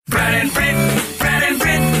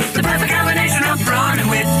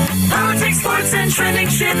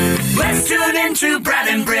shit. Let's tune into Brad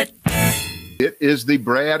and Britt. It is the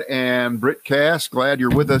Brad and Britt cast. Glad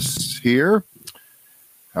you're with us here.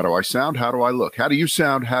 How do I sound? How do I look? How do you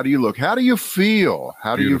sound? How do you look? How do you feel?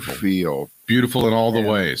 How do Beautiful. you feel? Beautiful in all the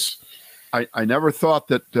ways. I never thought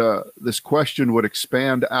that this question would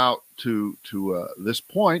expand out to this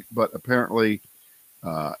point, but apparently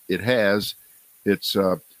it has. It's,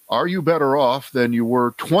 are you better off than you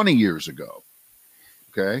were 20 years ago?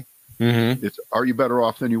 Okay. Mm-hmm. It's, are you better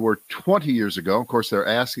off than you were 20 years ago? Of course, they're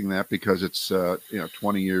asking that because it's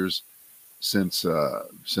 20 years since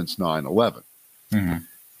 9/11, Mm-hmm.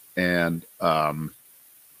 and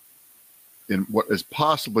in what is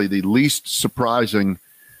possibly the least surprising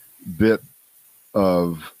bit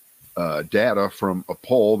of data from a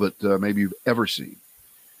poll that maybe you've ever seen.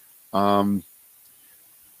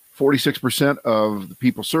 46% of the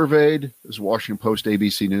people surveyed, this is Washington Post,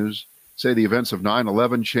 ABC News, say the events of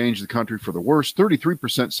 9/11 changed the country for the worse.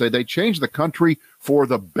 33% say they changed the country for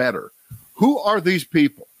the better. Who are these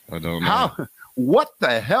people? I don't know. What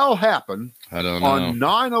the hell happened I don't know. on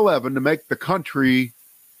 9/11 to make the country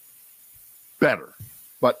better?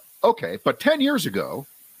 But 10 years ago,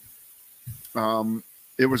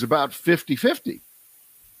 it was about 50-50.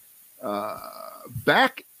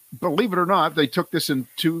 Back, believe it or not, they took this in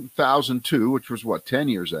 2002, which was 10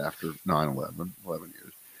 years after 9/11, 11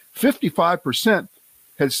 years. 55%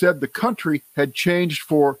 had said the country had changed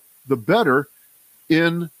for the better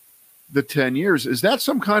in the 10 years. Is that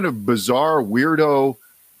some kind of bizarre, weirdo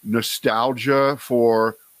nostalgia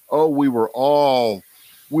for, we were all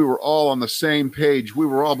on the same page. We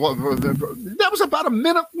were all, that was about a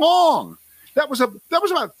minute long. That was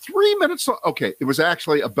about 3 minutes. Okay. It was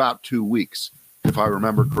actually about 2 weeks, if I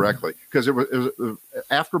remember correctly, because it was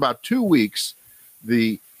after about 2 weeks,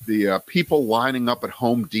 the people lining up at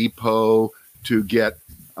Home Depot to get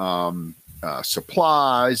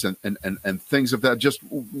supplies and things of that, just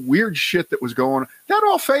weird shit that was going on, that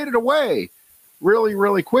all faded away really,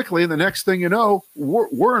 really quickly. And the next thing you know,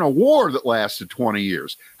 we're in a war that lasted 20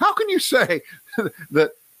 years. How can you say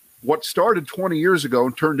that what started 20 years ago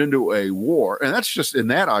and turned into a war, and that's just in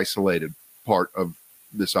that isolated part of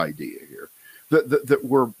this idea here, that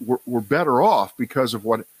we're better off because of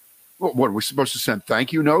what are we supposed to send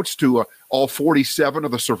thank you notes to all 47 of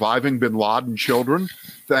the surviving bin Laden children?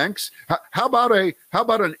 Thanks. How about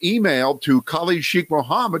an email to Khalid Sheikh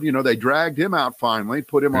Mohammed? They dragged him out finally,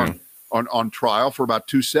 put him on trial for about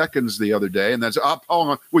 2 seconds the other day, and that's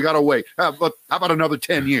we got to wait. How about another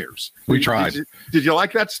 10 years? We tried. Did you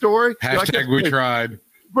like that story? Hashtag we tried.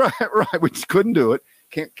 Right. We just couldn't do it.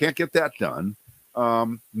 Can't get that done.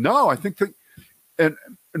 No, I think that, and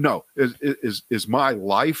no, is my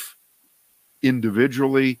life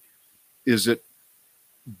individually, is it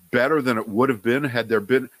better than it would have been had there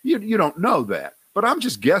been, you don't know that, but I'm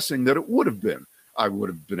just guessing that it would have been. I would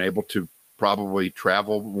have been able to probably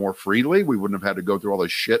travel more freely. We wouldn't have had to go through all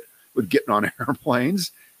this shit with getting on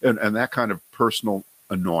airplanes and that kind of personal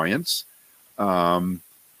annoyance. And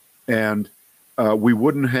we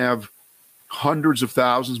wouldn't have hundreds of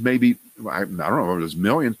thousands, maybe, I don't know if it was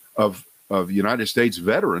millions of United States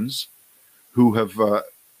veterans who have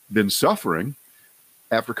been suffering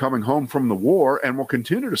after coming home from the war and will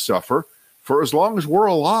continue to suffer for as long as we're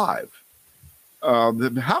alive.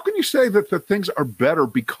 How can you say that the things are better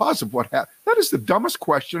because of what happened? That is the dumbest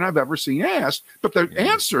question I've ever seen asked, but the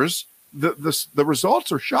answers, the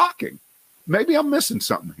results are shocking. Maybe I'm missing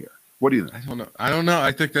something here. What do you think? I don't know.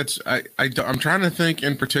 I think that's, I'm trying to think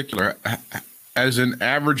in particular, as an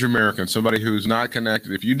average American, somebody who's not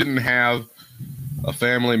connected, if you didn't have a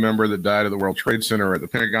family member that died at the World Trade Center or at the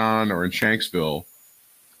Pentagon or in Shanksville,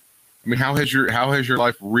 I mean, how has your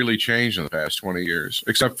life really changed in the past 20 years?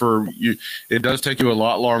 Except for you, it does take you a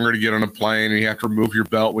lot longer to get on a plane, and you have to remove your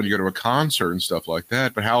belt when you go to a concert and stuff like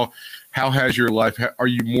that. But how has your life? Are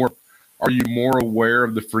you more aware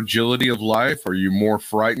of the fragility of life? Are you more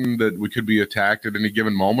frightened that we could be attacked at any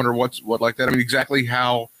given moment, or what like that? I mean, exactly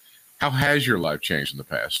how has your life changed in the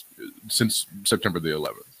past since September the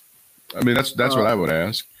 11th? I mean, that's what I would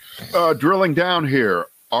ask. Drilling down here,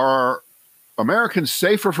 are Americans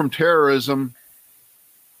safer from terrorism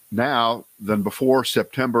now than before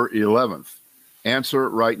September 11th? Answer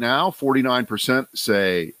right now, 49%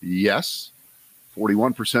 say yes,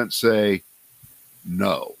 41% say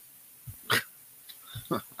no.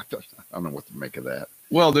 I don't know what to make of that.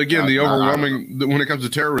 Well, again, the overwhelming, when it comes to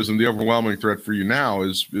terrorism, the overwhelming threat for you now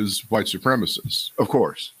is white supremacists. Of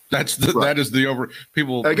course. That is the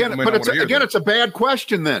people again, but it's a bad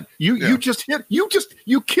question. Then you just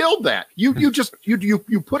killed that. You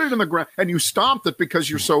put it in the ground and you stomped it because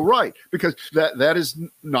you're so right. Because that is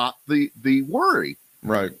not the worry.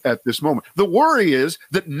 Right. at this moment. The worry is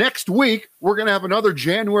that next week we're going to have another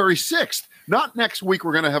January 6th. Not next week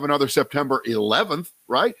we're going to have another September 11th,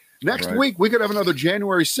 right? Next Right. week we could have another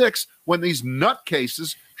January 6th when these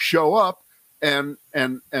nutcases show up and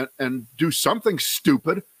do something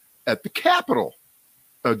stupid at the Capitol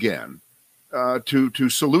again, to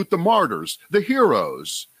salute the martyrs, the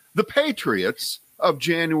heroes, the patriots of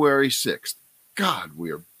January 6th. God,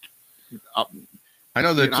 we are. I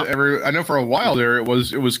know that I know for a while there it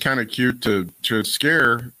was kind of cute to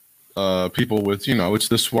scare people with, it's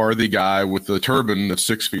the swarthy guy with the turban that's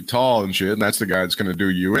 6 feet tall and shit, and that's the guy that's going to do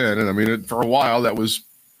you in. And I mean, for a while that was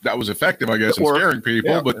effective, I guess, in scaring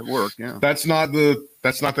people. Yeah, but it worked. Yeah, that's not the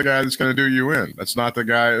guy that's going to do you in. That's not the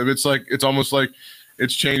guy. It's almost like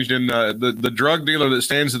it's changed in the drug dealer that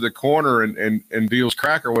stands at the corner and deals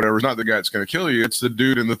crack or whatever is not the guy that's going to kill you. It's the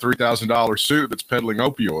dude in the $3,000 suit that's peddling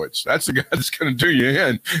opioids. That's the guy that's going to do you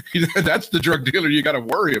in. That's the drug dealer you got to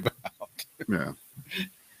worry about. yeah.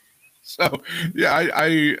 So yeah,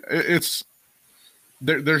 it's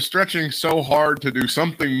they're stretching so hard to do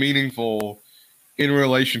something meaningful in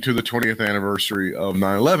relation to the 20th anniversary of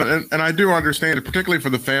 9/11. And I do understand it, particularly for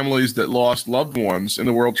the families that lost loved ones in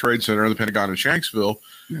the World Trade Center and the Pentagon in Shanksville.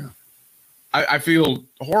 Yeah. I feel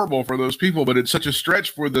horrible for those people, but it's such a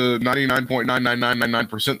stretch for the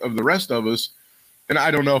 99.99999% of the rest of us. And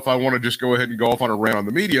I don't know if I want to just go ahead and go off on a rant on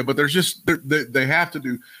the media, but there's just, they have to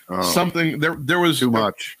do something. There was too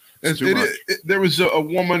much. There was a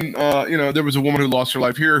woman, there was a woman who lost her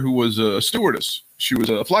life here who was a stewardess. She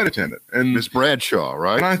was a flight attendant, and Miss Bradshaw,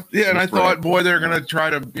 right? And I thought, boy, they're going to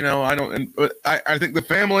try to, but I think the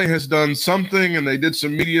family has done something, and they did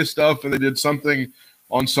some media stuff, and they did something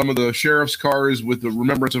on some of the sheriff's cars with the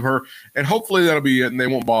remembrance of her, and hopefully that'll be it, and they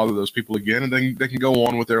won't bother those people again, and they can go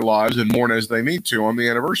on with their lives and mourn as they need to on the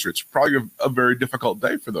anniversary. It's probably a very difficult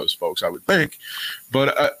day for those folks, I would think,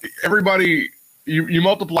 but everybody. You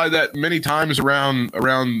multiply that many times around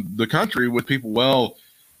the country with people. Well,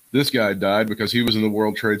 this guy died because he was in the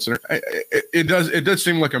World Trade Center. It does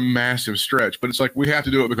seem like a massive stretch, but it's like we have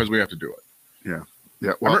to do it because we have to do it. Yeah,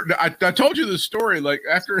 yeah. Well, I told you this story. Like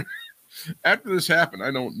after this happened, I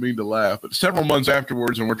don't mean to laugh, but several months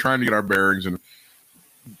afterwards, when we're trying to get our bearings, and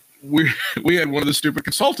we had one of the stupid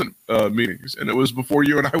consultant meetings, and it was before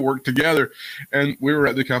you and I worked together, and we were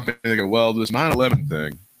at the company. And they go, well, this 9/11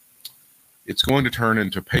 thing. It's going to turn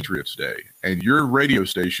into Patriots Day, and your radio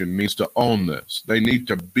station needs to own this. They need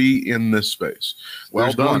to be in this space.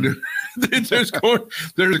 Well done. There's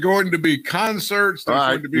going to be concerts. There's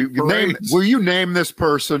going to be parades. Will you name this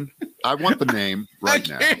person? I want the name right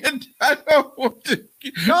now. I don't want to.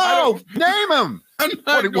 No, name him.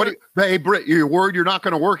 Hey, Britt, you're worried you're not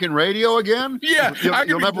going to work in radio again? Yeah.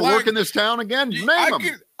 You'll never work in this town again? Name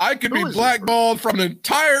him. I could be blackballed from the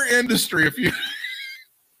entire industry if you...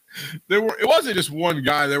 It wasn't just one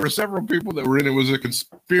guy. There were several people that were in it. It was a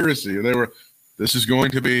conspiracy. This is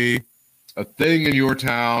going to be a thing in your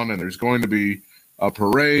town, and there's going to be a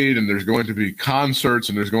parade, and there's going to be concerts,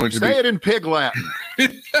 and there's going to Say it in Pig Latin.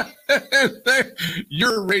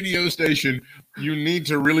 Your radio station, you need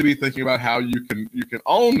to really be thinking about how you can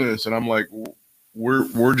own this. And I'm like,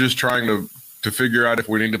 we're just trying to figure out if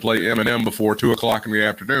we need to play Eminem before 2:00 in the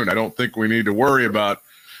afternoon. I don't think we need to worry about.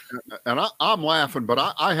 And I'm laughing,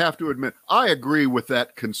 but I have to admit, I agree with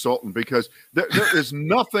that consultant, because there is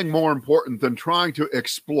nothing more important than trying to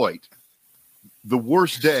exploit the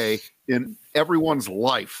worst day in everyone's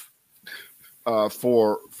life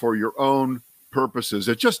for your own purposes.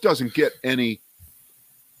 It just doesn't get any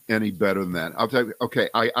better than that. I'll tell you, okay,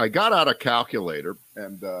 I got out a calculator,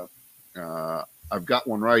 and I've got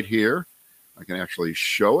one right here. I can actually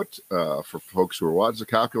show it for folks who are watching the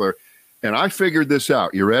calculator. And I figured this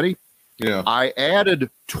out. You ready? Yeah. I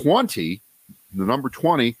added 20, the number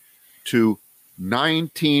 20, to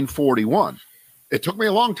 1941. It took me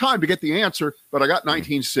a long time to get the answer, but I got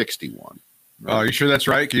 1961. Right? Oh, you sure that's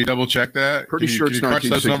right? Can you double check that? Pretty sure it's 1960.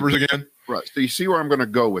 Crunch those numbers again? Right. So you see where I'm going to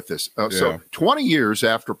go with this. So 20 years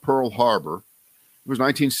after Pearl Harbor, it was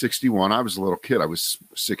 1961. I was a little kid. I was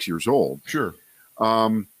 6 years old. Sure.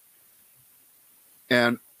 And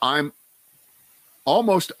I'm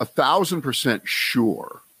almost 1,000%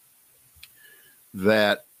 sure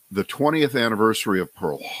that the 20th anniversary of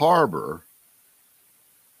Pearl Harbor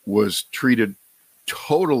was treated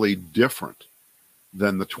totally different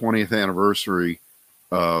than the 20th anniversary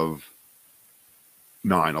of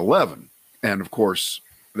 9/11. And of course,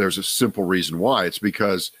 there's a simple reason why. It's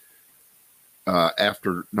because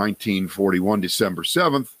after 1941, December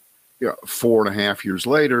 7th, 4.5 years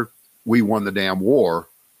later, we won the damn war.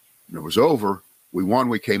 And it was over. We won.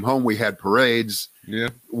 We came home. We had parades. Yeah.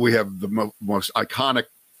 We have the most iconic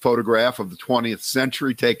photograph of the 20th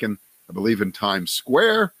century taken, I believe, in Times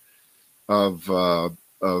Square of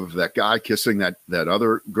that guy kissing that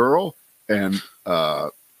other girl, and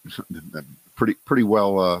pretty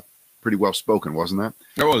well spoken, wasn't that?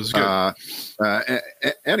 It was good.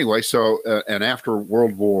 Anyway, so and after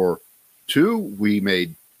World War II, we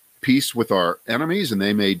made peace with our enemies, and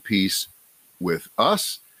they made peace with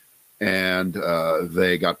us, and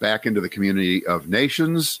they got back into the community of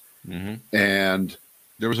nations, and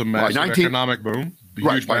there was a massive economic boom,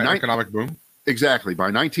 huge economic boom. Exactly. By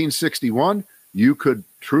 1961, you could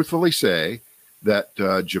truthfully say that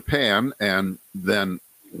Japan and then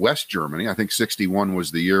West Germany, I think 61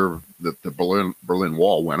 was the year that the Berlin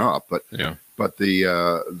Wall went up, but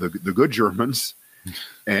the good Germans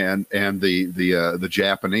and the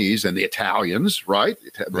Japanese and the Italians, right?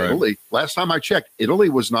 Italy. Last time I checked, Italy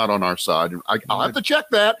was not on our side. I'll have to check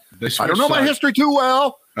that. I don't know my history too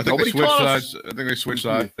well. I think they switched sides. I think they switched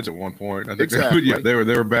sides at one point. I think they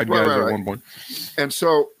were bad guys at one point. And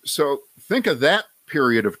so think of that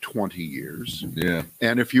period of 20 years. Yeah.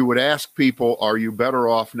 And if you would ask people, are you better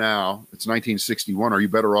off now? It's 1961. Are you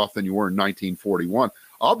better off than you were in 1941?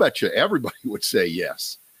 I'll bet you everybody would say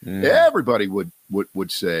yes. Yeah. Everybody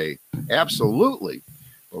would say absolutely.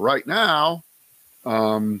 But right now,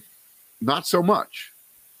 not so much.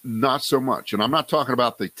 Not so much. And I'm not talking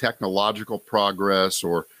about the technological progress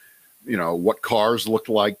or, what cars looked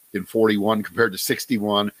like in 41 compared to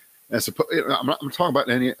 61. I'm talking about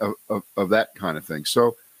any of that kind of thing.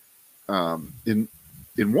 So in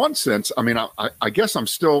one sense, I mean, I guess I'm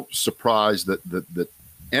still surprised that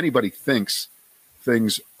anybody thinks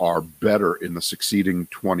things are better in the succeeding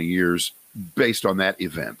 20 years based on that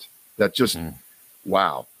event. That just,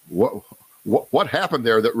 wow. What happened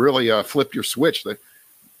there that really flipped your switch?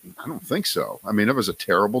 I don't think so. I mean, it was a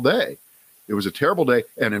terrible day. It was a terrible day.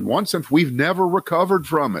 And in one sense, we've never recovered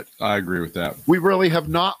from it. I agree with that. We really have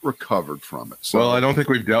not recovered from it. So, well, I don't think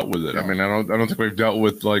we've dealt with it. I mean, I don't think we've dealt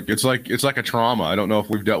with it's like a trauma. I don't know if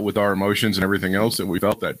we've dealt with our emotions and everything else that we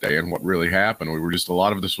felt that day and what really happened. We were just, a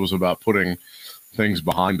lot of this was about putting things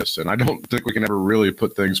behind us. And I don't think we can ever really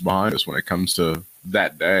put things behind us when it comes to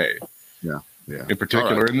that day. Yeah. In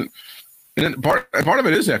particular. Right. And then part of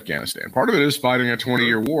it is Afghanistan. Part of it is fighting a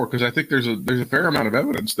 20-year war, because I think there's a fair amount of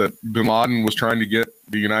evidence that bin Laden was trying to get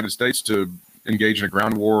the United States to engage in a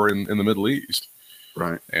ground war in the Middle East.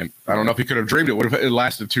 Right. And I don't know if he could have dreamed it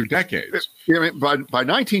lasted 2 decades. I mean, by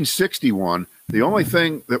 1961, the only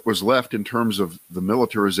thing that was left in terms of the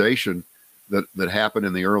militarization that happened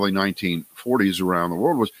in the early 1940s around the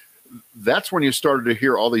world was, that's when you started to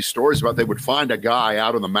hear all these stories about they would find a guy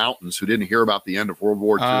out in the mountains who didn't hear about the end of World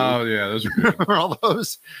War II. Oh, yeah, those are good. all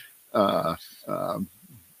those. But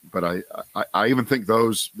I even think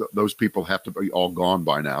those people have to be all gone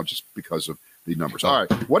by now just because of the numbers. All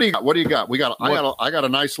right, what do you got? I got a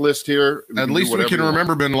nice list here. At least we can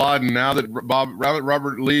remember bin Laden now that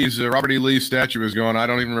Robert E. Lee's statue is gone. I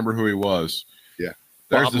don't even remember who he was. Yeah,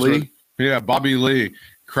 Bob Lee. Yeah, Bobby Lee.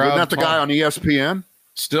 Wasn't that the guy on ESPN?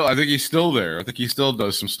 Still, I think he's still there. I think he still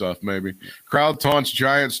does some stuff, maybe. Crowd taunts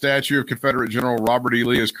giant statue of Confederate General Robert E.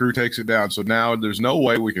 Lee as crew takes it down. So now there's no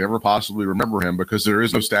way we can ever possibly remember him because there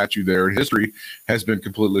is no statue there, and history has been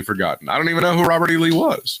completely forgotten. I don't even know who Robert E. Lee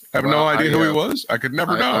was. I have no idea who he was. I could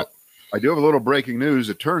never know. I do have a little breaking news.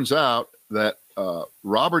 It turns out that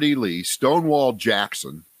Robert E. Lee, Stonewall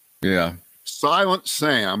Jackson, Silent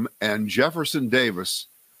Sam, and Jefferson Davis,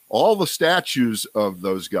 all the statues of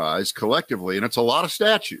those guys collectively, and it's a lot of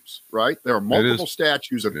statues, right? There are multiple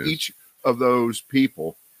statues of each of those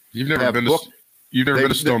people. You've never been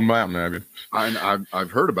to Stone Mountain, have you?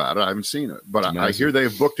 I've heard about it. I haven't seen it, but I hear they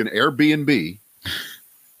have booked an Airbnb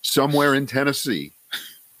somewhere in Tennessee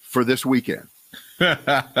for this weekend.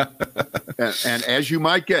 and as you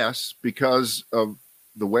might guess, because of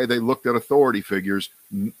the way they looked at authority figures,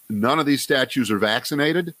 none of these statues are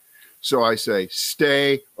vaccinated. So I say,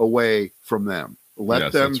 stay away from them.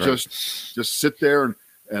 Let them just sit there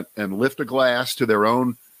and lift a glass to their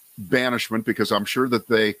own banishment, because I'm sure that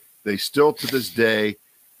they still to this day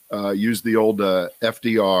use the old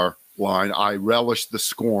FDR line, I relish the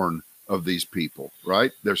scorn of these people,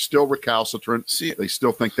 right? They're still recalcitrant. They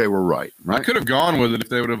still think they were right. I could have gone with it if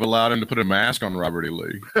they would have allowed him to put a mask on Robert E.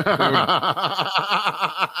 Lee.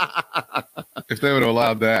 If they would have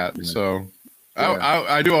allowed that. Yeah. So...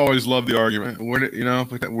 I do always love the argument.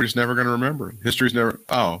 We're just never going to remember. History's never.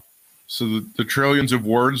 Oh, so the trillions of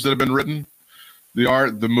words that have been written, the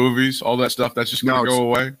art, the movies, all that stuff, that's just going to go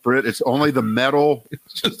away. Britt, it's only the metal,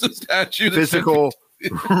 it's just a statue, physical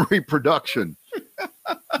reproduction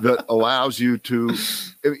that allows you to,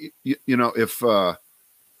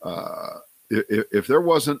 if there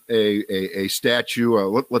wasn't a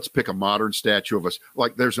statue, let's pick a modern statue of us,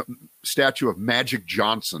 like there's a statue of Magic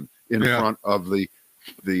Johnson in front of the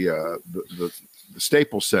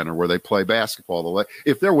Staples Center where they play basketball.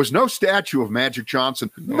 If there was no statue of Magic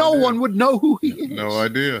Johnson, no one would know who he is. No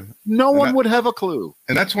idea. No one would have a clue.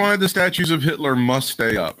 And that's why the statues of Hitler must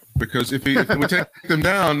stay up, because if we take them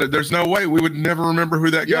down, there's no way we would never remember who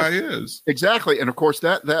that guy is. Exactly. And of course,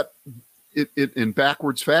 that in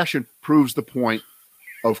backwards fashion proves the point.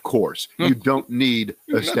 Of course, you don't need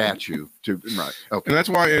a statue to, right. Okay. And that's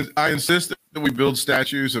why I insist that we build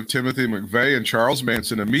statues of Timothy McVeigh and Charles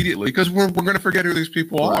Manson immediately, because we're going to forget who these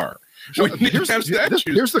people are. So here's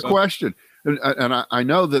the question. And I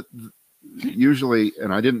know that usually,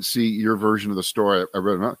 and I didn't see your version of the story. I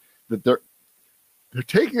read about that they're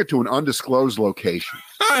taking it to an undisclosed location.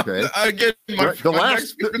 Okay. Again, the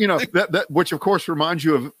last, that which of course reminds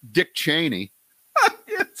you of Dick Cheney.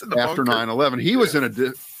 After 9/11, he was in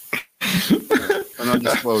an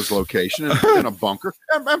undisclosed location in a bunker,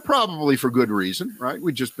 and probably for good reason, right?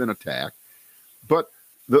 We'd just been attacked. But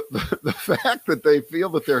the fact that they feel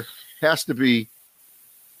that there has to be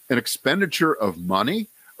an expenditure of money,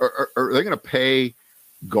 or are they going to pay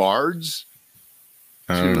guards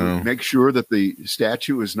to make sure that the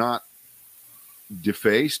statue is not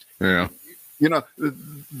defaced? Yeah.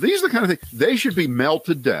 These are the kind of things they should be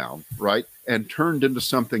melted down, right, and turned into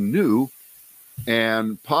something new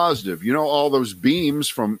and positive. All those beams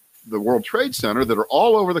from the World Trade Center that are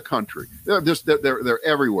all over the country. They're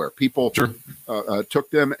everywhere. People took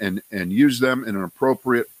them and used them in an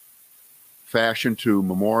appropriate fashion to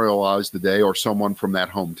memorialize the day, or someone from that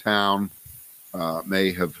hometown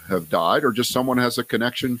may have died, or just someone has a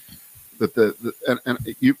connection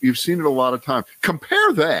and you've seen it a lot of times.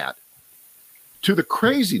 Compare that to the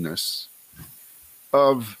craziness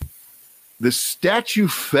of this statue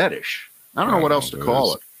fetish. I don't know what else to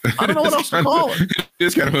call it. I don't know what else to call it.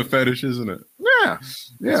 It's kind of a fetish, isn't it? Yeah.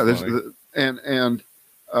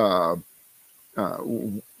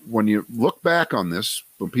 When you look back on this,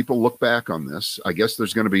 when people look back on this, I guess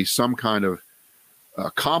there's going to be some kind of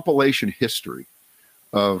compilation history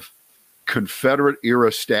of Confederate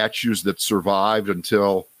era statues that survived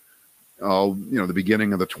until the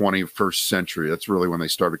beginning of the 21st century. That's really when they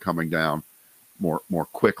started coming down more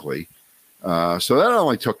quickly. So that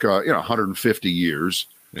only took 150 years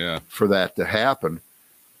for that to happen.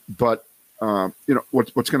 But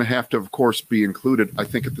what's going to have to, of course, be included, I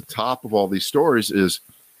think, at the top of all these stories is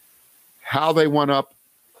how they went up,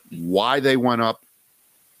 why they went up,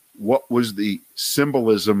 what was the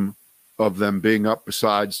symbolism of them being up,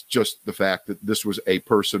 besides just the fact that this was a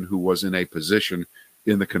person who was in a position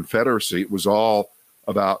in the Confederacy. It was all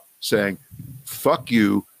about saying, fuck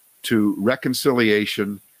you to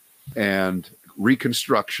reconciliation and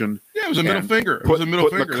reconstruction. Yeah, it was a middle finger. It was a middle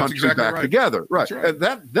finger. Put the country back together. Right. And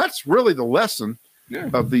that's really the lesson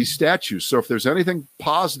of these statues. So if there's anything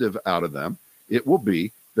positive out of them, it will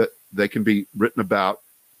be that they can be written about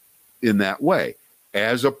in that way,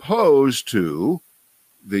 as opposed to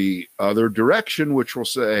the other direction, which will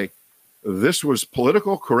say this was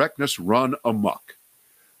political correctness run amok.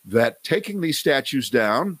 That taking these statues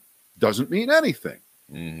down doesn't mean anything.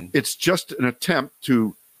 Mm-hmm. It's just an attempt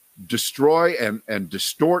to destroy and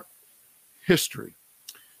distort history.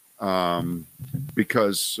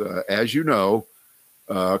 Because, as you know,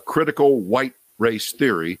 critical white race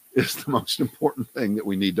theory is the most important thing that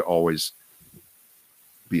we need to always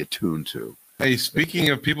be attuned to. Hey, speaking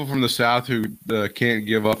of people from the South who can't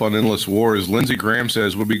give up on endless wars, Lindsey Graham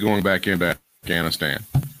says we'll be going back into Afghanistan.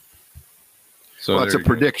 So that's a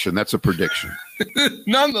prediction. That's a prediction.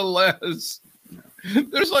 Nonetheless,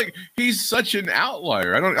 he's such an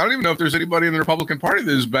outlier. I don't even know if there's anybody in the Republican Party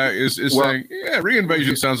that is saying, yeah,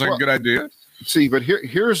 reinvasion sounds like a good idea. See, but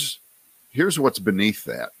here's what's beneath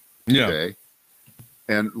that. Yeah. Okay.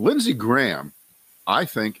 And Lindsey Graham, I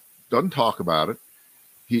think, doesn't talk about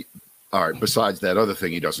it. All right, besides that other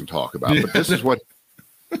thing he doesn't talk about. But this is what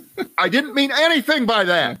I didn't mean anything by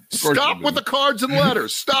that. Stop with the cards and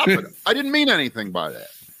letters. Stop it. I didn't mean anything by that.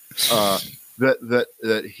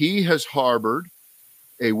 That he has harbored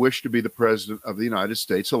a wish to be the president of the United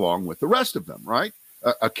States along with the rest of them, right?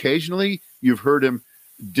 Occasionally, you've heard him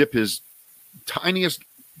dip his tiniest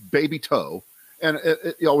baby toe, and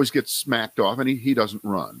it always gets smacked off, and he doesn't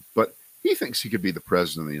run. But he thinks he could be the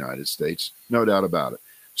president of the United States, no doubt about it.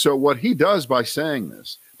 So what he does by saying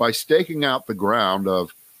this, by staking out the ground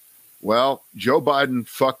of, well, Joe Biden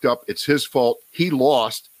fucked up, it's his fault, he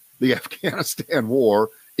lost the Afghanistan war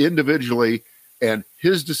individually And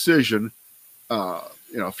his decision,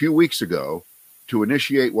 a few weeks ago to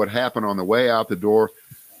initiate what happened on the way out the door,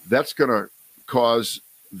 that's going to cause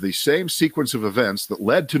the same sequence of events that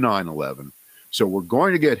led to 9/11. So we're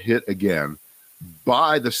going to get hit again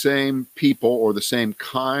by the same people or the same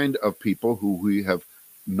kind of people who we have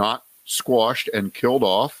not squashed and killed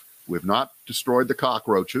off. We've not destroyed the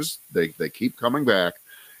cockroaches. They keep coming back,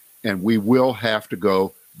 and we will have to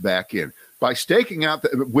go back in. By staking out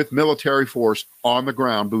with military force on the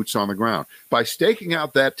ground, boots on the ground, by staking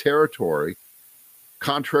out that territory,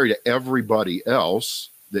 contrary to everybody else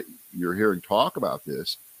that you're hearing talk about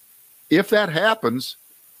this, if that happens,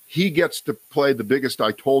 he gets to play the biggest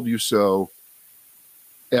 "I told you so"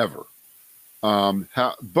 ever.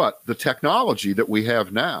 But the technology that we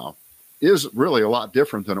have now is really a lot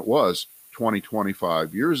different than it was 20,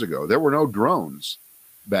 25 years ago. There were no drones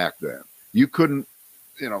back then. You couldn't,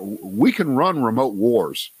 we can run remote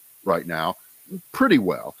wars right now pretty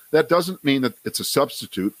well. That doesn't mean that it's a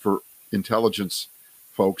substitute for intelligence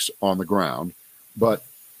folks on the ground, but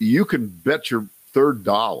you can bet your third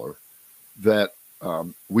dollar that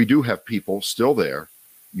we do have people still there.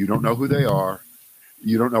 You don't know who they are.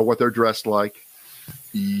 You don't know what they're dressed like.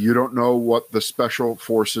 You don't know what the special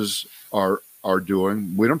forces are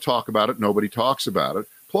doing. We don't talk about it. Nobody talks about it.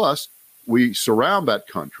 Plus, we surround that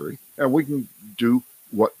country and we can do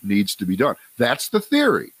what needs to be done. That's the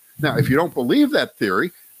theory. Now, if you don't believe that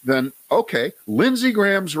theory, then okay, Lindsey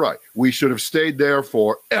Graham's right. We should have stayed there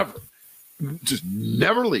forever. Just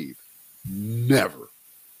never leave. Never.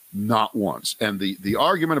 Not once. And the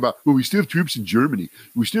argument about, well, we still have troops in Germany,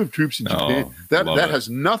 we still have troops in Japan, that has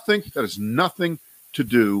nothing to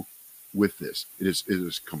do with this. It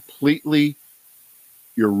is completely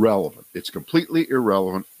irrelevant. It's completely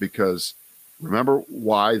irrelevant because remember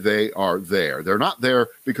why they are there. They're not there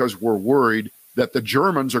because we're worried that the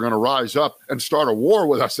Germans are going to rise up and start a war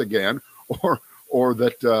with us again, or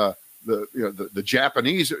that the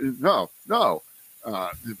Japanese. No.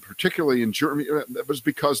 Particularly in Germany, that was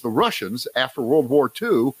because the Russians, after World War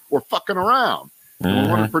II, were fucking around.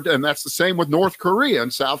 Mm-hmm. And that's the same with North Korea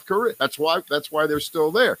and South Korea. That's why they're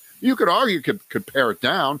still there. You could argue, could pare it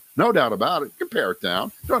down, no doubt about it. You can pare it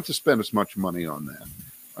down. You don't have to spend as much money on that.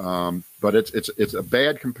 But it's a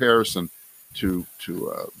bad comparison to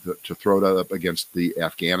throw that up against the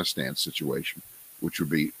Afghanistan situation, which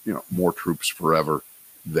would be more troops forever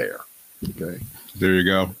there. Okay, there you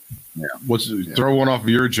go. Yeah. Throw one off of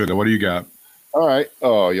your agenda. What do you got? All right.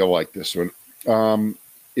 Oh, you'll like this one.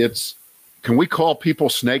 Can we call people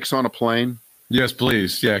snakes on a plane? Yes,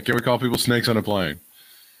 please. Yeah. Can we call people snakes on a plane?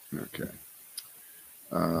 Okay.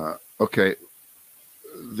 Okay.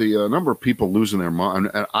 The number of people losing their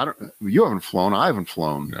mind. You haven't flown. I haven't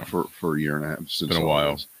flown for a year and a half. Since it's been a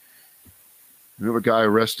while. We have a guy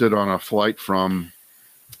arrested on a flight from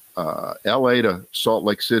L.A. to Salt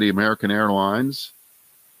Lake City, American Airlines.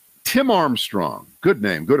 Tim Armstrong, good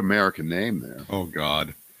name, good American name there. Oh,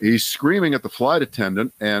 God. He's screaming at the flight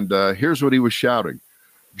attendant, and here's what he was shouting.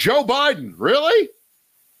 Joe Biden, really?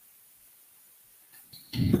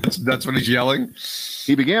 That's what he's yelling?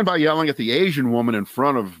 He began by yelling at the Asian woman in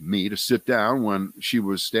front of me to sit down when she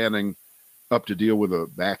was standing up to deal with a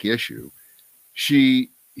back issue. He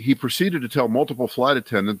proceeded to tell multiple flight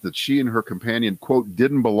attendants that she and her companion, quote,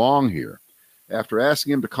 didn't belong here. After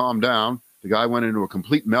asking him to calm down, the guy went into a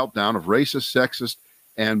complete meltdown of racist, sexist,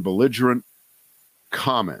 and belligerent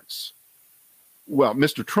comments. Well,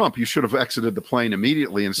 Mr. Trump, you should have exited the plane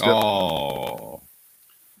immediately instead. Oh,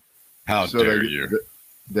 how dare you.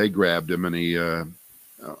 They grabbed him, and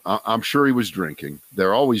I'm sure he was drinking.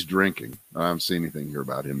 They're always drinking. I haven't seen anything here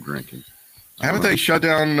about him drinking. Haven't they shut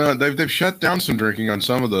down? They've shut down some drinking on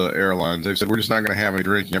some of the airlines. They've said we're just not going to have any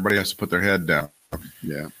drinking. Everybody has to put their head down.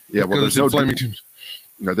 Yeah. Well, there's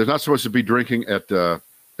there's not supposed to be drinking at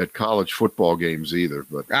college football games either.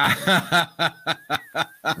 But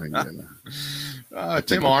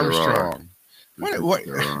Tim Armstrong. What?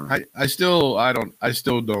 I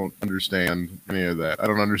still don't understand any of that. I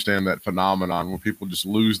don't understand that phenomenon when people just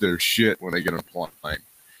lose their shit when they get on a plane.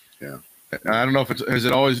 Yeah. I don't know if has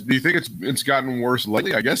it always. Do you think it's gotten worse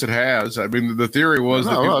lately? I guess it has. I mean, the theory was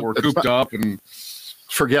that people were cooped up and.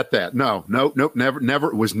 Forget that. No, never.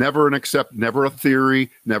 It was never never a theory,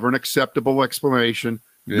 never an acceptable explanation.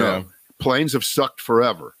 Yeah. No, planes have sucked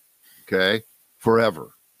forever. Okay, forever.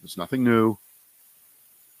 There's nothing new.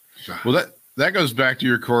 Well, that goes back to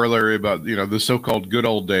your corollary about the so-called good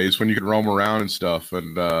old days when you could roam around and stuff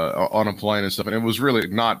and on a plane and stuff, and it was really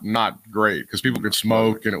not great because people could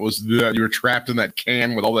smoke and it was you were trapped in that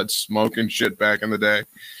can with all that smoke and shit back in the day.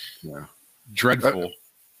 Yeah, dreadful.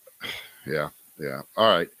 Yeah. All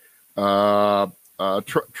right.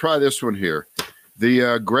 Try this one here.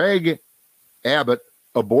 The Greg Abbott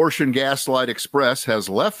Abortion Gaslight Express has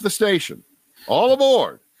left the station. All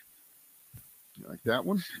aboard. You like that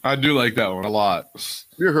one? I do like that one a lot.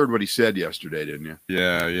 You heard what he said yesterday, didn't you?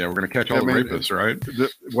 Yeah. We're going to catch all the rapists, right?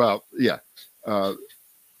 Well, yeah.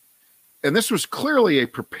 And this was clearly a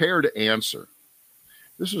prepared answer.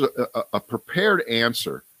 This was a prepared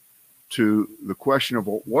answer to the question of,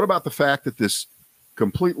 well, what about the fact that this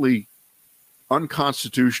completely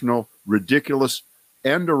unconstitutional, ridiculous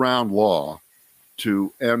end-around law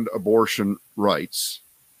to end abortion rights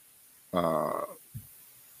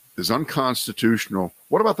is unconstitutional?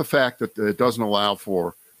 What about the fact that it doesn't allow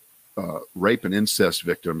for rape and incest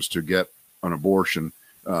victims to get an abortion,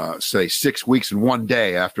 say 6 weeks and 1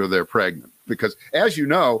 day after they're pregnant? Because as you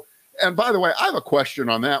know, and by the way, I have a question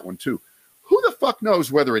on that one too. Who the fuck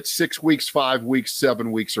knows whether it's 6 weeks, 5 weeks,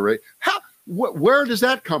 7 weeks, or 8? Where does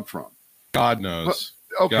that come from? God knows.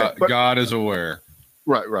 Okay, God is aware.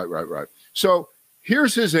 Right. So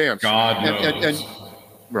here's his answer. God knows. And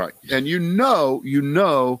right. And you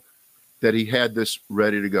know that he had this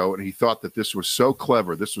ready to go, and he thought that this was so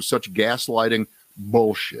clever. This was such gaslighting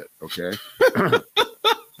bullshit. Okay.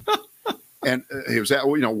 And he was at,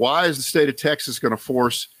 why is the state of Texas going to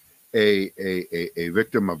force a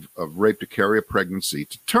victim of rape to carry a pregnancy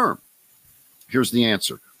to term? Here's the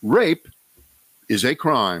answer. Rape is a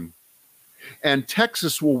crime, and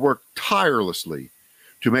Texas will work tirelessly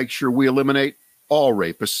to make sure we eliminate all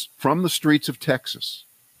rapists from the streets of Texas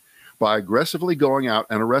by aggressively going out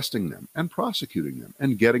and arresting them and prosecuting them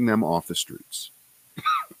and getting them off the streets.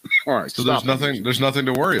 All right. So there's nothing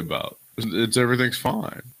to worry about. Everything's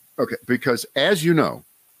fine. Okay, because as you know,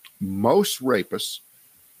 most rapists,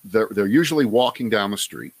 they're usually walking down the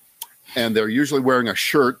street, and they're usually wearing a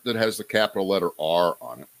shirt that has the capital letter R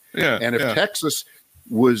on it. Yeah. And if Texas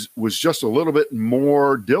was just a little bit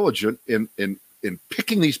more diligent in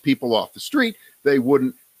picking these people off the street, they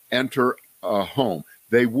wouldn't enter a home.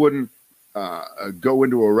 They wouldn't go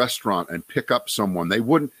into a restaurant and pick up someone. They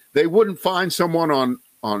wouldn't find someone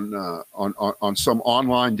on some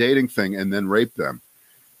online dating thing and then rape them.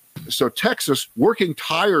 So Texas, working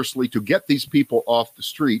tirelessly to get these people off the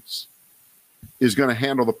streets, is going to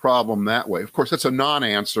handle the problem that way. Of course, that's a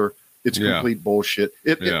non-answer. It's complete bullshit.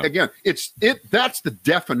 That's the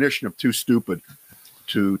definition of too stupid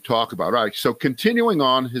to talk about. All right. So continuing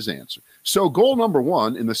on his answer. So goal number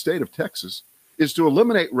 1 in the state of Texas is to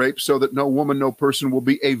eliminate rape so that no woman, no person will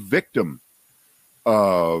be a victim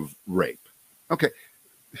of rape. Okay.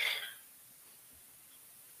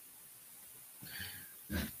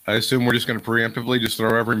 I assume we're just going to preemptively just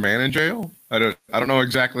throw every man in jail. I don't know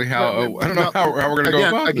exactly how. I don't know how we're going to go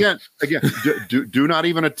about this. Do not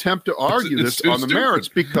even attempt to argue this on the merits,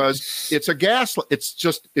 because it's a gaslight. It's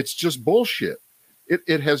just bullshit.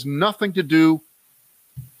 It has nothing to do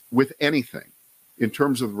with anything in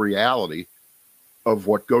terms of reality of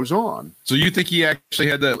what goes on. So you think he actually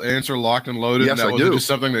had that answer locked and loaded? Yes, and that I do. Just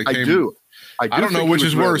something that came. I do. I don't know which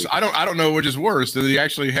is worse. I don't know which is worse. Did he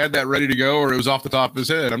actually had that ready to go, or it was off the top of his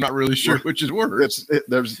head? I'm not really sure which is worse.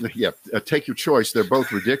 Take your choice. They're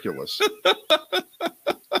both ridiculous.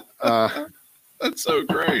 That's so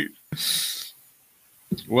great.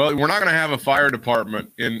 Well, we're not going to have a fire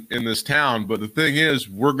department in this town, but the thing is,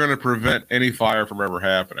 we're going to prevent any fire from ever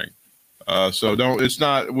happening. So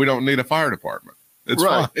we don't need a fire department. It's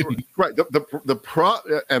right, fine. Right.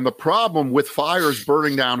 The problem with fires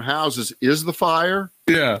burning down houses is the fire.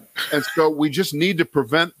 Yeah. And so we just need to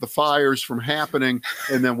prevent the fires from happening,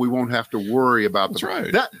 and then we won't have to worry about That's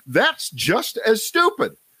right. That's just as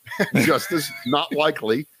stupid, just as not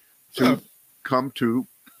likely to come to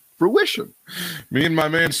fruition. Me and my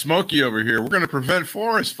man Smokey over here, we're going to prevent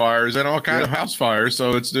forest fires and all kinds of house fires.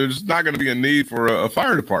 So there's not going to be a need for a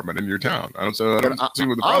fire department in your town. I don't see what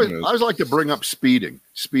the problem is. I always like to bring up speeding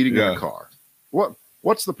in a car.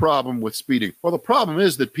 What's the problem with speeding? Well, the problem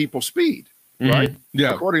is that people speed, right?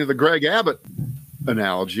 Yeah. According to the Greg Abbott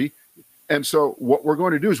analogy. And so what we're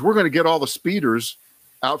going to do is we're going to get all the speeders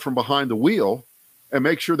out from behind the wheel and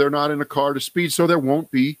make sure they're not in a car to speed, so there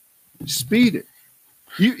won't be speeding.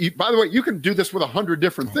 You by the way, you can do this with 100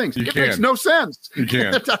 different things. It makes no sense. You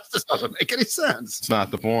can. It just doesn't make any sense. It's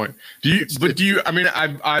not the point.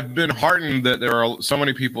 I've been heartened that there are so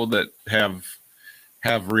many people that have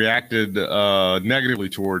reacted negatively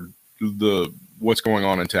toward what's going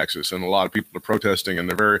on in Texas, and a lot of people are protesting,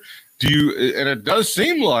 and and it does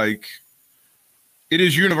seem like it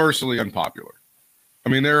is universally unpopular. I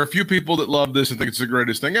mean, there are a few people that love this and think it's the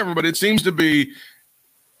greatest thing ever, but it seems to be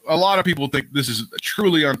a lot of people think this is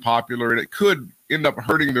truly unpopular, and it end up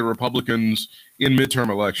hurting the Republicans in midterm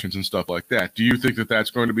elections and stuff like that. Do you think that that's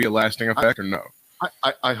going to be a lasting effect or no?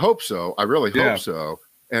 I hope so. I really Yeah. hope so.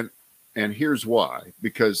 And here's why.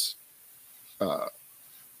 Because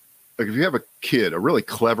like if you have a kid, a really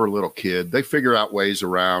clever little kid, they figure out ways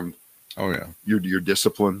around Oh yeah. your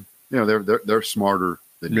discipline. You know, they're smarter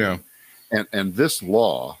than Yeah. you. And this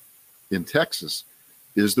law in Texas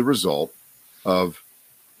is the result of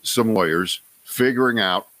some lawyers figuring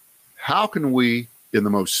out how can we, in the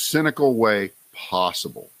most cynical way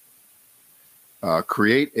possible,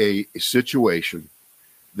 create a situation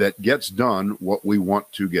that gets done what we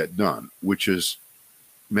want to get done, which is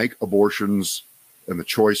make abortions and the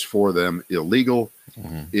choice for them illegal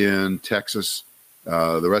in Texas.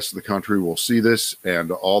 The rest of the country will see this,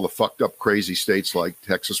 and all the fucked up, crazy states like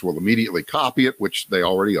Texas will immediately copy it, which they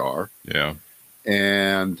already are. Yeah.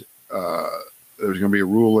 And there's going to be a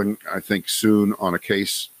ruling, I think, soon on a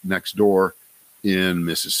case next door in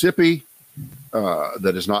Mississippi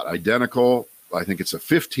that is not identical. I think it's a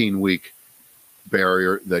 15-week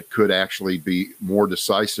barrier that could actually be more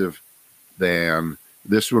decisive than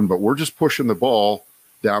this one. But we're just pushing the ball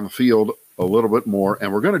down the field a little bit more,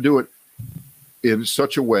 and we're going to do it in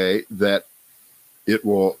such a way that it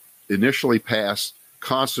will initially pass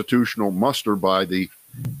constitutional muster by the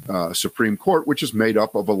Supreme Court, which is made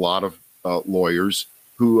up of a lot of lawyers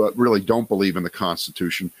who really don't believe in the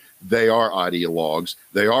Constitution. They are ideologues.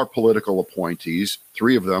 They are political appointees.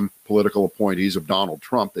 3 of them political appointees of Donald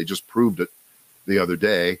Trump. They just proved it the other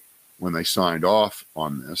day when they signed off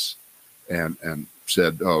on this and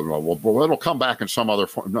said, "Oh well, it'll come back in some other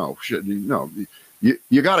form." No,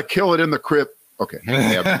 you got to kill it in the crypt. Okay,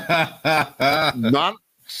 not.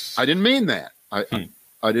 I didn't mean that. I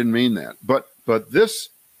didn't mean that. But this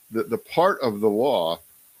the part of the law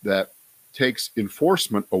that takes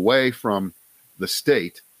enforcement away from the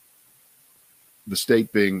state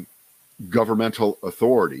being governmental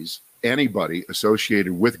authorities, anybody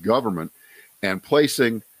associated with government, and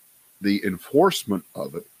placing the enforcement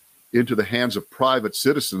of it into the hands of private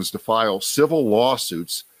citizens to file civil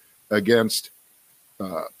lawsuits against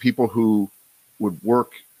people who would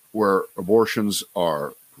work where abortions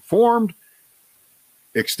are performed,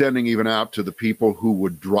 extending even out to the people who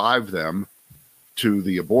would drive them to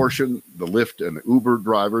the abortion. The Lyft and the Uber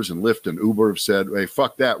drivers, and Lyft and Uber have said, "Hey,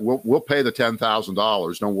 fuck that. We'll pay the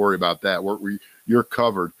 $10,000. Don't worry about that. You're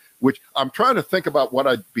covered." Which I'm trying to think about what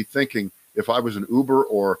I'd be thinking if I was an Uber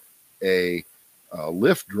or a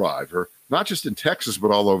Lyft driver, not just in Texas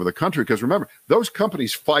but all over the country. Because remember, those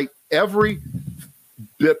companies fight every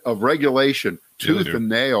bit of regulation tooth and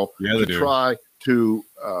nail to try to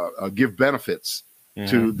give benefits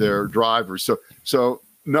to their drivers. So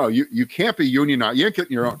no, you can't be unionized. You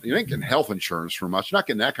ain't getting health insurance from us. You're not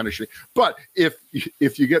getting that kind of shit. But if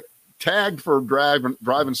you get tagged for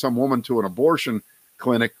driving some woman to an abortion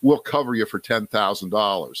clinic, we'll cover you for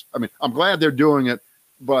 $10,000. I mean, I'm glad they're doing it,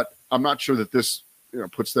 but I'm not sure that this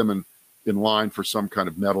puts them in line for some kind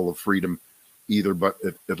of Medal of Freedom either, but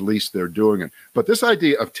at least they're doing it. But this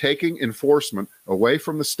idea of taking enforcement away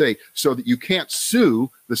from the state so that you can't sue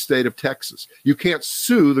the state of Texas, you can't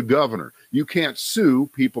sue the governor, you can't sue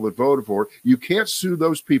people that voted for it, you can't sue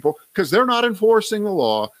those people because they're not enforcing the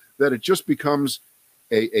law, that it just becomes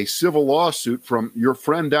a civil lawsuit from your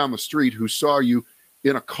friend down the street who saw you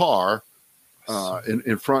in a car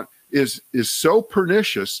in front is so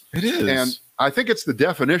pernicious. It is. And I think it's the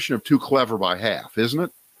definition of too clever by half, isn't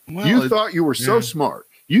it? Well, you thought you were so smart.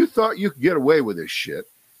 You thought you could get away with this shit.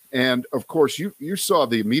 And of course, you saw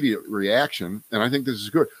the immediate reaction. And I think this is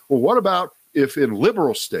good. Well, what about if in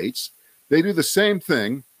liberal states, they do the same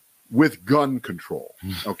thing with gun control?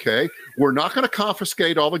 Okay. We're not going to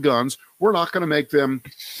confiscate all the guns. We're not going to make them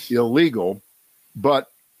illegal. But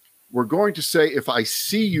we're going to say, if I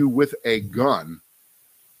see you with a gun,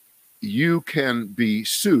 you can be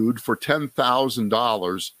sued for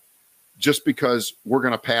 $10,000 just because we're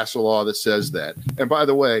going to pass a law that says that. And by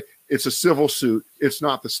the way, it's a civil suit. It's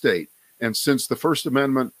not the state. And since the First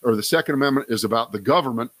Amendment or the Second Amendment is about the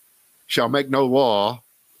government shall make no law,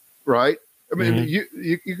 right? I mean,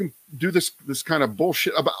 you can do this kind of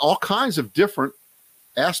bullshit about all kinds of different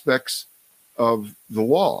aspects of the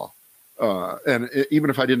law. And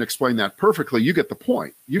even if I didn't explain that perfectly, you get the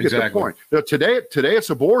point. You get the point. Now, today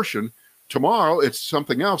it's abortion. Tomorrow it's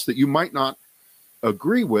something else that you might not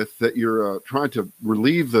agree with, that you're trying to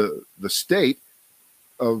relieve the state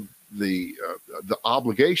of the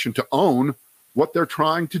obligation to own what they're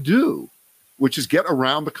trying to do, which is get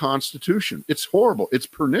around the Constitution. It's horrible. It's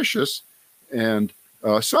pernicious. And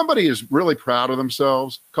somebody is really proud of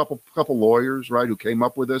themselves. Couple lawyers, right, who came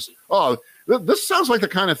up with this. Oh, this sounds like the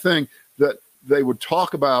kind of thing that they would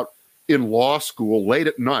talk about in law school late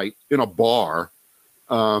at night in a bar,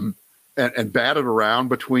 and bat it around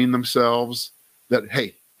between themselves that,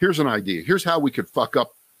 hey, here's an idea. Here's how we could fuck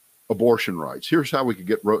up abortion rights. Here's how we could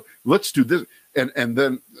get let's do this. And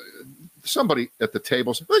then somebody at the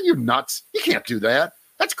table said, well, you're nuts. You can't do that.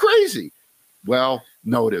 That's crazy. Well,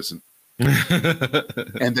 no, it isn't.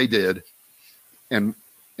 And they did. And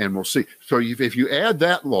we'll see. So if you add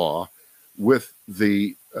that law with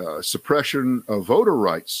the suppression of voter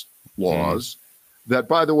rights laws, that,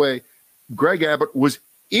 by the way, Greg Abbott was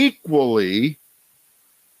equally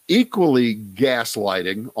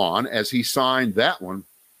gaslighting on as he signed that one,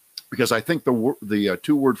 because I think the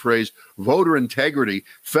two-word phrase voter integrity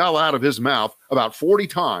fell out of his mouth about 40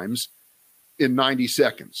 times in 90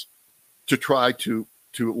 seconds to try to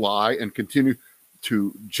lie and continue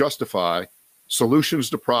to justify solutions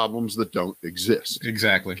to problems that don't exist.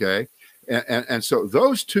 Exactly. Okay. And so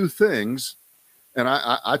those two things, and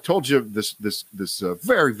I told you this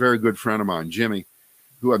very, very good friend of mine, Jimmy,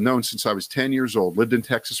 who I've known since I was 10 years old, lived in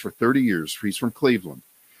Texas for 30 years. He's from Cleveland.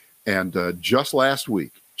 And just last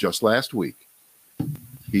week,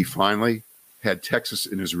 he finally had Texas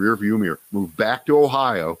in his rearview mirror, moved back to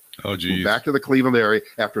Ohio, moved back to the Cleveland area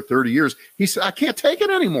after 30 years. He said, I can't take it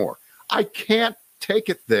anymore. I can't take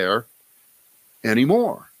it there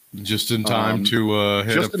anymore. Just in time to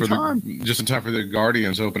head up for just in time for the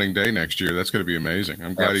Guardians opening day next year. That's going to be amazing.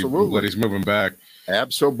 I'm glad he's moving back.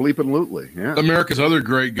 Absolutely. Yeah. America's other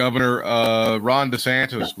great governor, Ron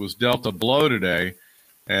DeSantis, was dealt a blow today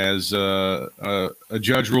as a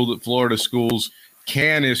judge ruled that Florida schools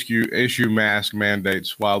can issue mask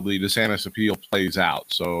mandates while the DeSantis appeal plays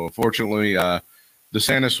out. So fortunately,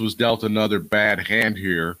 DeSantis was dealt another bad hand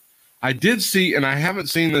here. I did see, and I haven't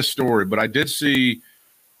seen this story, but I didn't see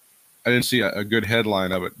a good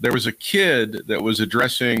headline of it. There was a kid that was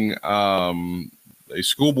addressing a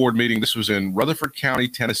school board meeting. This was in Rutherford County,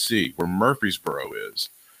 Tennessee, where Murfreesboro is.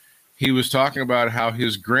 He was talking about how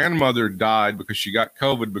his grandmother died because she got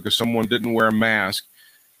COVID because someone didn't wear a mask,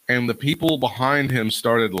 and the people behind him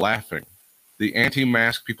started laughing. The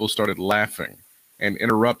anti-mask people started laughing and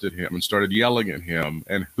interrupted him and started yelling at him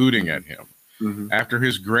and hooting at him after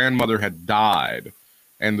his grandmother had died.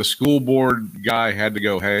 And the school board guy had to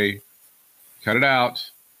go, hey, cut it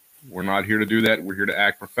out. We're not here to do that. We're here to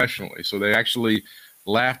act professionally. So they actually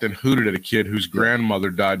laughed and hooted at a kid whose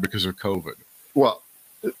grandmother died because of COVID. Well,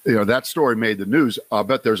 that story made the news. I'll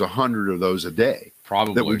bet there's 100 of those a day.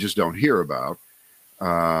 Probably. That we just don't hear about.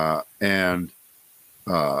 And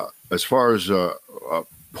as far as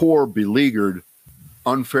poor, beleaguered,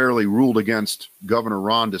 unfairly ruled against Governor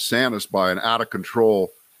Ron DeSantis by an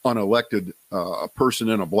out-of-control, unelected person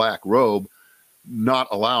in a black robe, not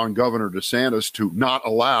allowing Governor DeSantis to not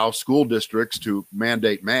allow school districts to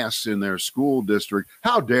mandate masks in their school district.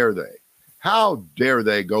 How dare they? How dare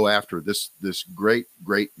they go after this great,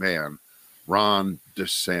 great man, Ron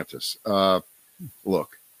DeSantis?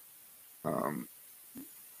 Look,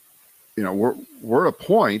 we're at a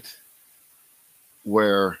point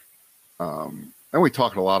where, and we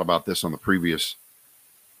talked a lot about this on the previous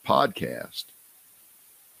podcast,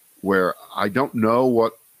 where I don't know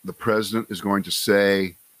what the president is going to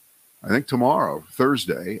say. I think tomorrow,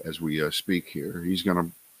 Thursday, as we speak here, he's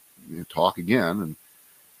going to talk again.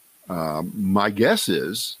 And my guess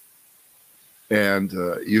is, and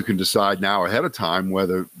you can decide now ahead of time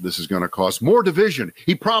whether this is going to cause more division.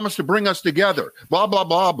 He promised to bring us together, blah, blah,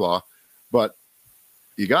 blah, blah. But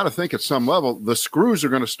you got to think at some level, the screws are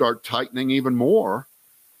going to start tightening even more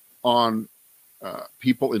on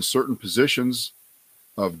people in certain positions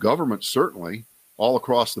of government, certainly all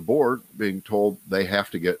across the board, being told they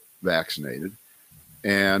have to get vaccinated,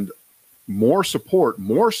 and more support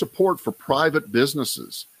for private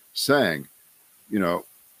businesses saying,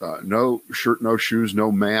 no shirt, no shoes,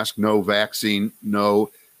 no mask, no vaccine,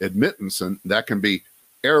 no admittance. And that can be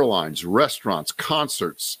airlines, restaurants,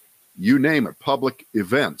 concerts, you name it, public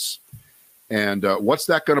events. And what's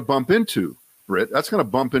that going to bump into, Britt? That's going to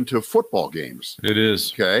bump into football games. It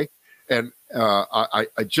is. Okay. And I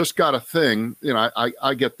just got a thing,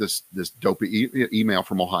 I get this dopey email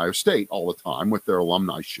from Ohio State all the time with their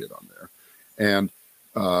alumni shit on there. And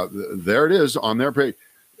there it is on their page.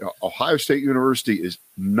 Ohio State University is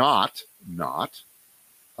not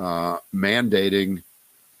mandating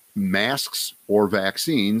masks or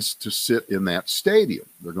vaccines to sit in that stadium.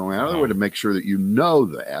 They're going out of their way to make sure that you know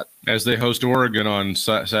that. As they host Oregon on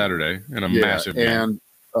Saturday in a massive game.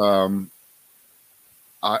 And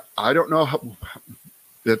I don't know how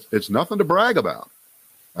it's nothing to brag about.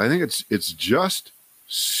 I think it's just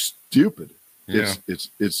stupid. Yeah.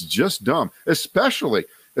 It's just dumb, especially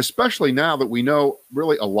especially now that we know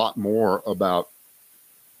really a lot more about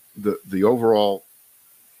the overall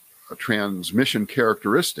transmission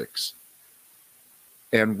characteristics.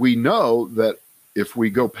 And we know that if we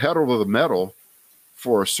go pedal to the metal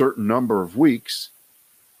for a certain number of weeks,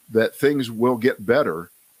 that things will get better.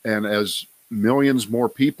 And as millions more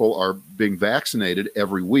people are being vaccinated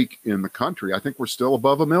every week in the country, I think we're still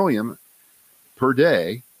above 1 million per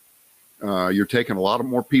day. You're taking a lot of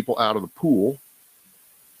more people out of the pool.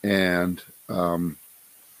 And,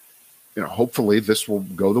 hopefully this will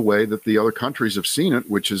go the way that the other countries have seen it,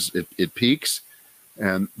 which is it peaks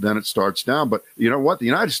and then it starts down. But you know what? The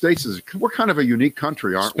United States we're kind of a unique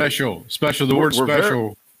country, aren't we? Special. The word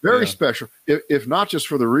special. Very special, if not just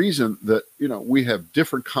for the reason that, we have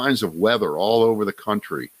different kinds of weather all over the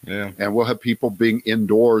country. Yeah. And we'll have people being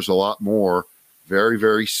indoors a lot more very,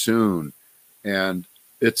 very soon. And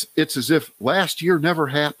it's as if last year never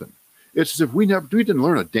happened. It's as if we didn't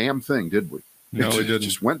learn a damn thing, did we? No, we didn't. It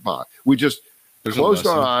just went by. We just closed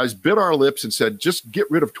our eyes, bit our lips, and said, just get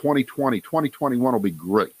rid of 2020. 2021 will be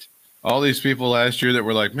great. All these people last year that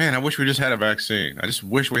were like, man, I wish we just had a vaccine. I just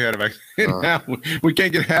wish we had a vaccine. Now we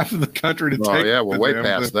can't get half of the country to take. Yeah, we're way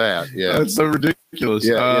past that. Yeah, that's so ridiculous.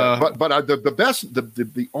 Yeah. But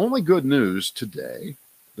the only good news today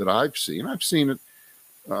that I've seen it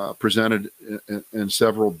presented in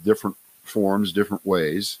several different forms, different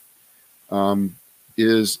ways,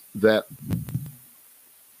 is that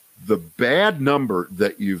the bad number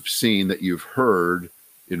that you've seen, that you've heard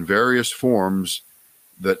in various forms,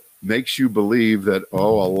 that makes you believe that, a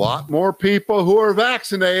lot more people who are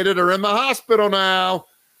vaccinated are in the hospital now.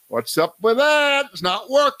 What's up with that? It's not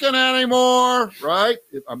working anymore, right?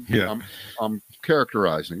 I'm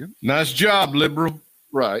characterizing it. Nice job, liberal.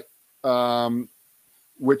 Right.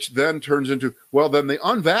 Which then turns into, then the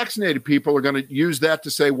unvaccinated people are going to use that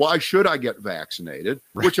to say, why should I get vaccinated?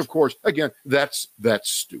 Right. Which, of course, again, that's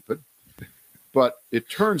stupid. But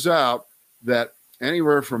it turns out that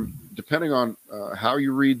anywhere from, depending on how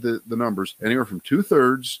you read the numbers, anywhere from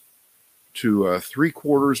 2/3 to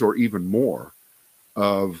 3/4 or even more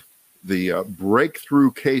of the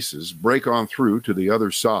breakthrough cases break on through to the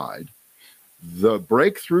other side. The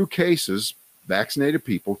breakthrough cases, vaccinated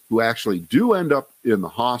people who actually do end up in the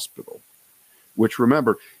hospital, which,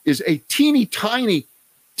 remember, is a teeny tiny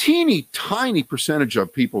percentage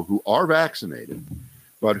of people who are vaccinated,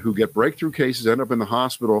 but who get breakthrough cases, end up in the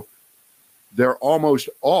hospital. They're almost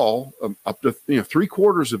all, up to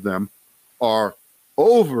 3/4 of them, are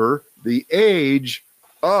over the age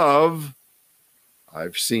of,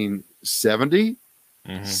 I've seen 70,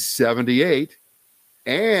 78,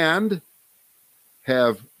 and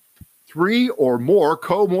have 3 or more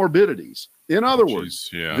comorbidities. In other words,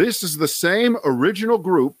 this is the same original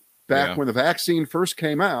group back when the vaccine first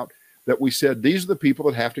came out, that we said these are the people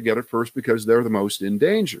that have to get it first because they're the most in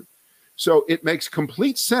danger. So it makes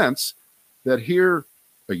complete sense that here,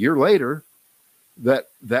 a year later,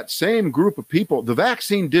 that same group of people, the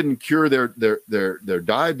vaccine didn't cure their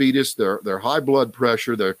diabetes, their high blood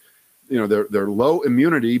pressure, their low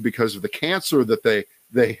immunity because of the cancer that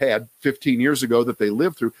they had 15 years ago that they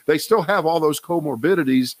lived through. They still have all those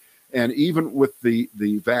comorbidities, and even with the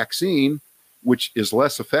vaccine, which is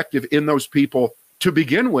less effective in those people to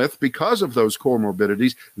begin with because of those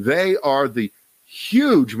comorbidities, they are the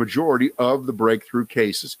huge majority of the breakthrough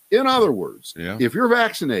cases. In other words, if you're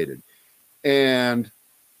vaccinated and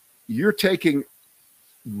you're taking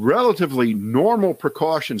relatively normal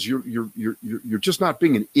precautions, you're just not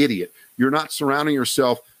being an idiot. You're not surrounding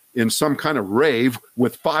yourself in some kind of rave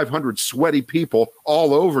with 500 sweaty people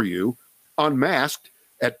all over you, unmasked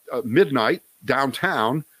at midnight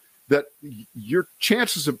downtown, that your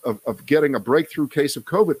chances of getting a breakthrough case of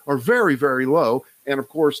COVID are very, very low. And of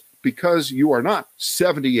course, because you are not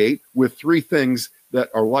 78 with 3 things that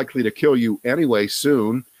are likely to kill you anyway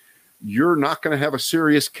soon, you're not going to have a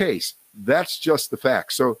serious case. That's just the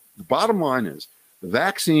fact. So the bottom line is the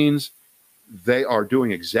vaccines, they are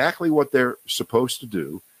doing exactly what they're supposed to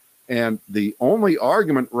do. And the only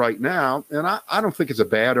argument right now, and I don't think it's a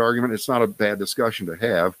bad argument, it's not a bad discussion to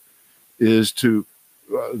have, is to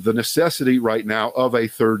the necessity right now of a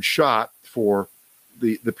third shot for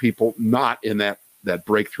the people not in that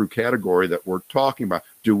breakthrough category that we're talking about.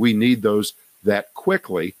 Do we need those that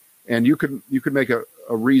quickly? And you could make a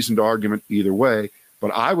reasoned argument either way,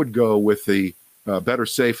 but I would go with the better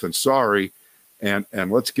safe than sorry, and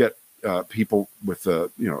let's get people with the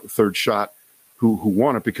third shot who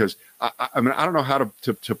want it, because I mean, I don't know how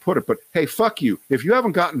to put it, but hey, fuck you if you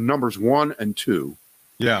haven't gotten numbers 1 and 2.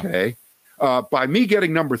 Okay. By me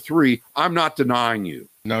getting number 3, I'm not denying you.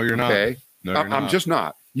 No, you're not. Okay. No, you're I'm just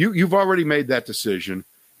not. You've already made that decision.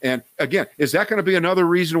 And again, is that going to be another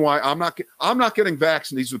reason why I'm not getting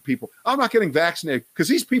vaccinated? These are the people. I'm not getting vaccinated because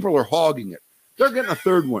these people are hogging it. They're getting a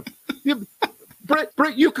third one.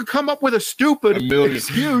 Britt, you could come up with a stupid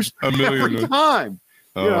excuse every time.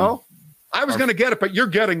 You know, I was going to get it, but you're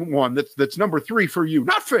getting one that's number 3 for you.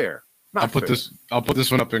 Not fair. I'll put this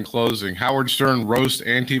one up in closing. Howard Stern roast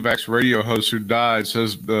anti-vax radio host who died,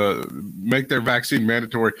 says make their vaccine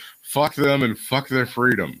mandatory. Fuck them and fuck their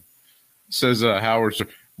freedom. Says Howard Stern.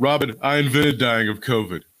 Robin, I invented dying of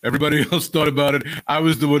COVID. Everybody else thought about it. I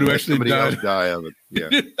was the one who actually died. Else die of it. Yeah.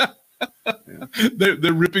 Yeah.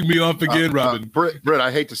 They're ripping me off again, Robin. Britt,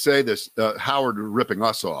 I hate to say this. Howard ripping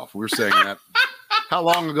us off. We're saying that. How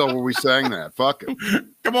long ago were we saying that? Fuck it.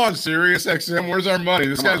 Come on, Sirius XM. Where's our money?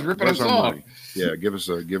 This guy's ripping us off. Money? Yeah, give us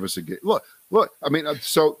a look. I mean,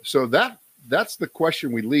 so that's the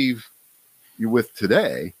question we leave you with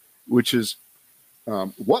today, which is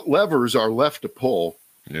what levers are left to pull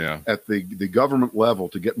at the government level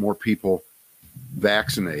to get more people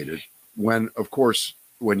vaccinated when, of course,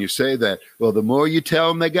 when you say that, well, the more you tell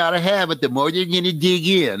them they got to have it, the more they're going to dig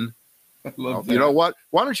in. You know what?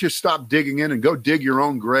 Why don't you stop digging in and go dig your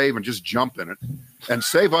own grave and just jump in it and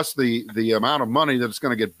save us the amount of money that it's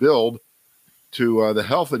going to get billed to the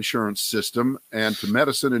health insurance system and to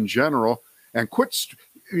medicine in general, and quit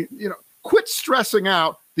stressing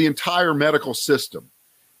out the entire medical system.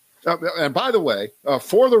 And by the way,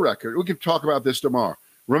 for the record, we can talk about this tomorrow.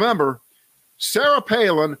 Remember, Sarah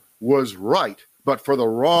Palin was right, but for the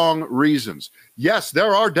wrong reasons. Yes,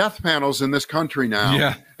 there are death panels in this country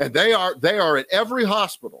now, and they are at every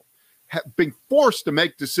hospital being forced to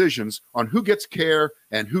make decisions on who gets care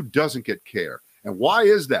and who doesn't get care. And why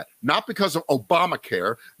is that? Not because of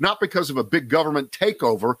Obamacare, not because of a big government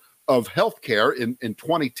takeover of healthcare in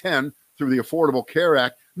 2010 through the Affordable Care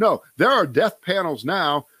Act. No, there are death panels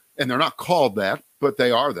now, and they're not called that, but they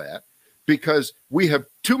are that, because we have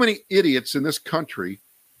too many idiots in this country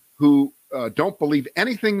who don't believe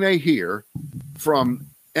anything they hear from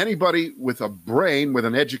anybody with a brain, with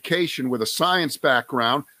an education, with a science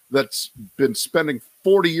background that's been spending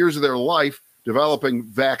 40 years of their life developing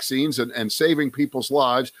vaccines and saving people's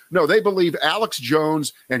lives. No, they believe Alex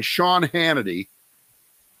Jones and Sean Hannity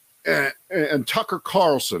and Tucker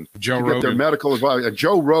Carlson Joe get their medical advice, and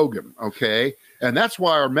Joe Rogan, okay? And that's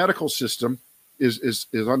why our medical system is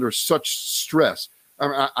under such stress. I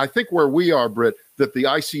mean, I think where we are, Britt, that the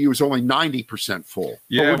ICU is only 90% full.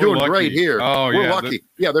 Yeah, but we're doing great here. Oh, we're lucky.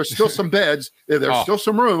 There's still some beds. There's still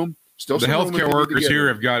some room. The healthcare workers here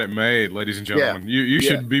have got it made, ladies and gentlemen. You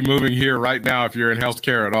should be moving here right now if you're in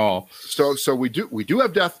healthcare at all. So we do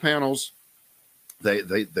have death panels.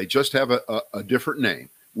 They just have a different name,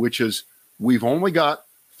 which is we've only got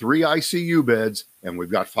 3 ICU beds and we've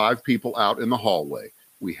got 5 people out in the hallway.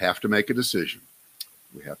 We have to make a decision.